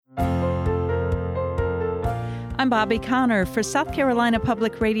I'm Bobbi Conner for South Carolina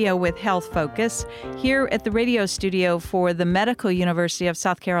Public Radio with Health Focus, here at the radio studio for the Medical University of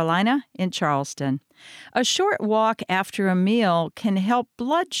South Carolina in Charleston. A short walk after a meal can help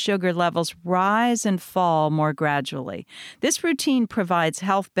blood sugar levels rise and fall more gradually. This routine provides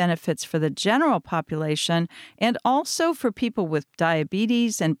health benefits for the general population and also for people with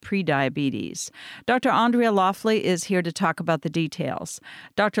diabetes and prediabetes. Dr. Aundrea Loftley is here to talk about the details.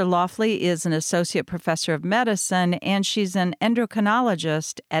 Dr. Loftley is an associate professor of medicine, and she's an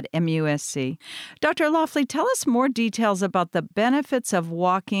endocrinologist at MUSC. Dr. Loftley, tell us more details about the benefits of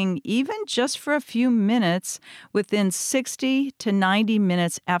walking even just for a few minutes within 60 to 90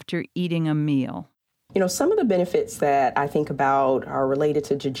 minutes after eating a meal. Some of the benefits that I think about are related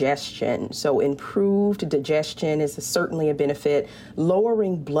to digestion. So improved digestion is certainly a benefit.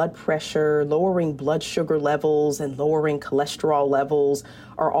 Lowering blood pressure, lowering blood sugar levels, and lowering cholesterol levels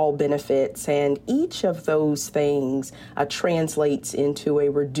are all benefits. And each of those things translates into a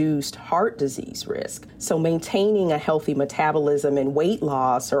reduced heart disease risk. So maintaining a healthy metabolism and weight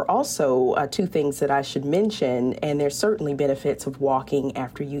loss are also two things that I should mention. And there's certainly benefits of walking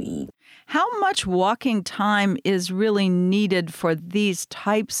after you eat. How much walking time is really needed for these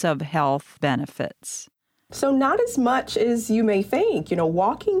types of health benefits? So not as much as you may think.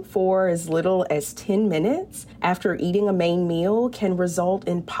 Walking for as little as 10 minutes after eating a main meal can result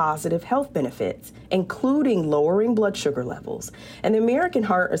in positive health benefits, including lowering blood sugar levels. And the American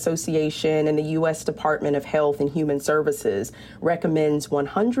Heart Association and the U.S. Department of Health and Human Services recommends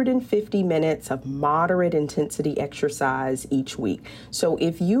 150 minutes of moderate intensity exercise each week. So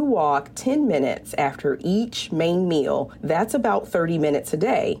if you walk 10 minutes after each main meal, that's about 30 minutes a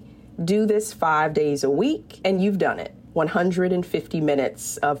day. Do this 5 days a week, and you've done it. 150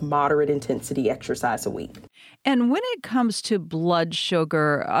 minutes of moderate intensity exercise a week. And when it comes to blood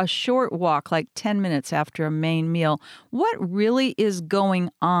sugar, a short walk, like 10 minutes after a main meal, what really is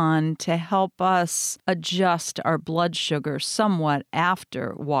going on to help us adjust our blood sugar somewhat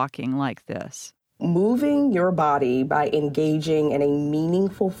after walking like this? Moving your body by engaging in a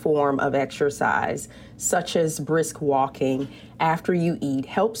meaningful form of exercise, such as brisk walking after you eat,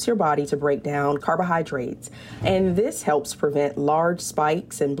 helps your body to break down carbohydrates. And this helps prevent large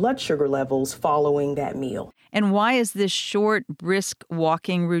spikes in blood sugar levels following that meal. And why is this short, brisk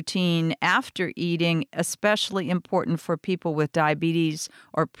walking routine after eating especially important for people with diabetes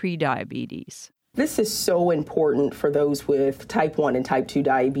or prediabetes? This is so important for those with type 1 and type 2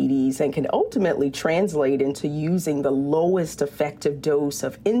 diabetes and can ultimately translate into using the lowest effective dose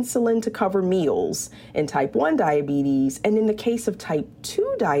of insulin to cover meals in type 1 diabetes. And in the case of type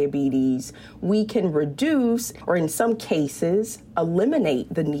 2 diabetes, we can reduce, or in some cases,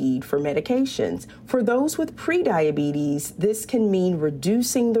 eliminate the need for medications. For those with prediabetes, this can mean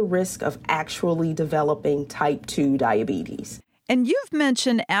reducing the risk of actually developing type 2 diabetes. And you've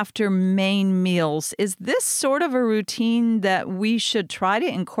mentioned after main meals. Is this sort of a routine that we should try to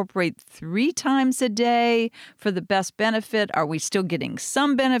incorporate 3 times a day for the best benefit? Are we still getting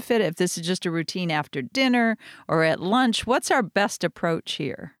some benefit if this is just a routine after dinner or at lunch? What's our best approach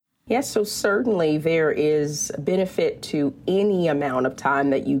here? Yes, so certainly there is benefit to any amount of time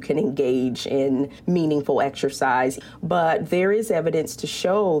that you can engage in meaningful exercise, but there is evidence to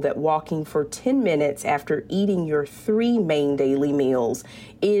show that walking for 10 minutes after eating your 3 main daily meals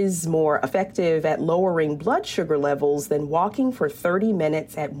is more effective at lowering blood sugar levels than walking for 30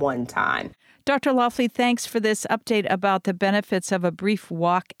 minutes at one time. Dr. Loftley, thanks for this update about the benefits of a brief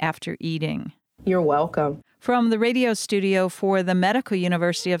walk after eating. You're welcome. From the radio studio for the Medical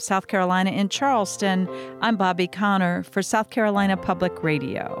University of South Carolina in Charleston, I'm Bobbi Conner for South Carolina Public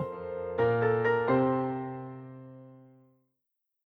Radio.